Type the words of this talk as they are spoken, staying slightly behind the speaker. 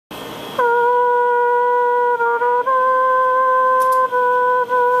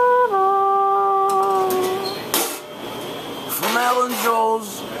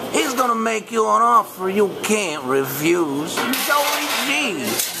offer you can't refuse. Joey G.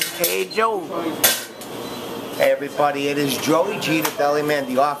 Hey, Joe. Hey everybody, it is Joey G, the Deli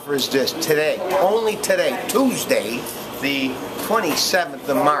Man. The offer is this: today, only today, Tuesday, the 27th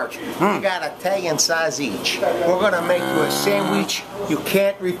of March, we got Italian sausage. We're going to make you a sandwich you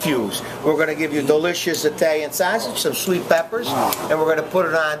can't refuse. We're going to give you delicious Italian sausage, some sweet peppers, and we're going to put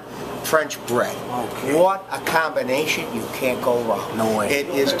it on French bread. Okay. What a combination. You can't go wrong. No way. It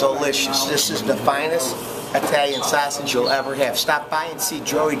is delicious. This is the finest Italian sausage you'll ever have. Stop by and see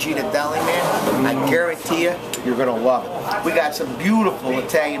Joey G, the Deli Man. I guarantee you, you're going to love it. We got some beautiful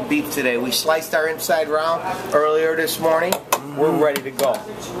Italian beef today. We sliced our inside round earlier this morning. We're ready to go.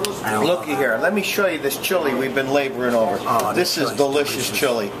 Looky here. Let me show you this chili we've been laboring over. This is delicious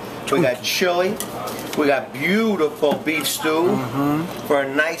chili. We got chili. We got beautiful beef stew for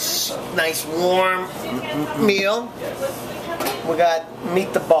a nice warm meal. We got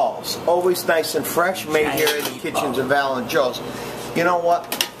meat the balls, always nice and fresh, made here in the kitchens of Val and Joe's. You know what?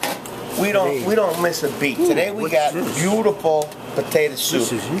 We don't miss a beat. Today we got beautiful potato soup.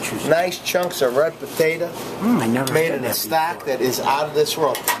 This is interesting. Nice chunks of red potato, I never made had in a that stock before. that is out of this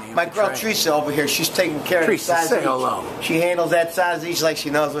world. My girl Teresa over here, she's taking care of the sausage. Say hello. She handles that sausage like she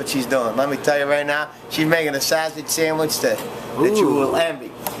knows what she's doing. Let me tell you right now, she's making a sausage sandwich that you will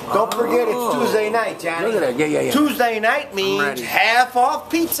envy. Don't forget, it's Tuesday night, Johnny. Look at that. Yeah. Tuesday night means half off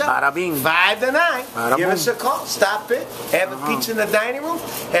pizza. Bada bing. 5 to 9. Bada Give boom. us a call. Stop it. Have a pizza in the dining room.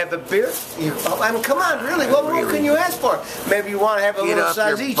 Have a beer. I mean, come on, really. What more can you ask for? Maybe you want to have a little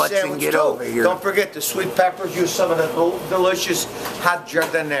sausage sandwich too. Don't forget the sweet peppers. Use some of the delicious hot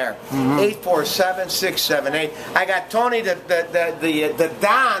giardiniera. 847-678. I got Tony, the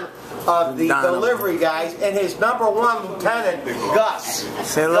Don of the delivery guys, and his #1 lieutenant, Gus.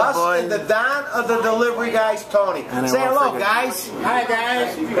 Say hello, Gus boys. and the Don of the delivery guys, Tony. Say hello, guys. Hi,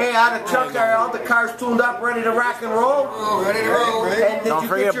 guys. Hey, how the truck are all the cars tuned up, ready to rock and roll? Oh, ready to roll. And did Don't you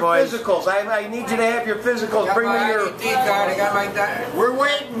forget, get your boys. physicals? I need you to have your physicals. Bring me your. ID card. I got my. We're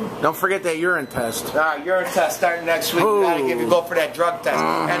waiting. Don't forget that urine test. All right, urine test starting next week. We gotta go for that drug test.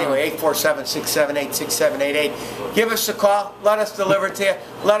 Anyway, 847-678-6788. Give us a call. Let us deliver it to you.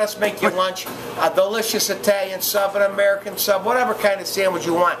 Let us make you lunch. A delicious Italian sub, an American sub, whatever kind of sandwich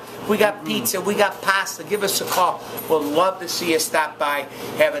you want. We got pizza, we got pasta. Give us a call. We'll love to see you stop by.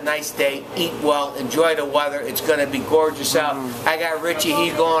 Have a nice day. Eat well. Enjoy the weather. It's going to be gorgeous out. I got Richie.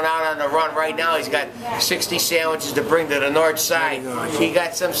 He's going out on the run right now. He's got 60 sandwiches to bring to the north side. He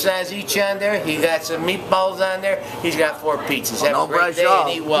got some sausage on there. He got some meatballs on there. He's got 4 pizzas. Have a great day and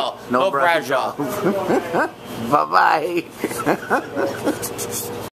eat well. No brajol. Bye-bye.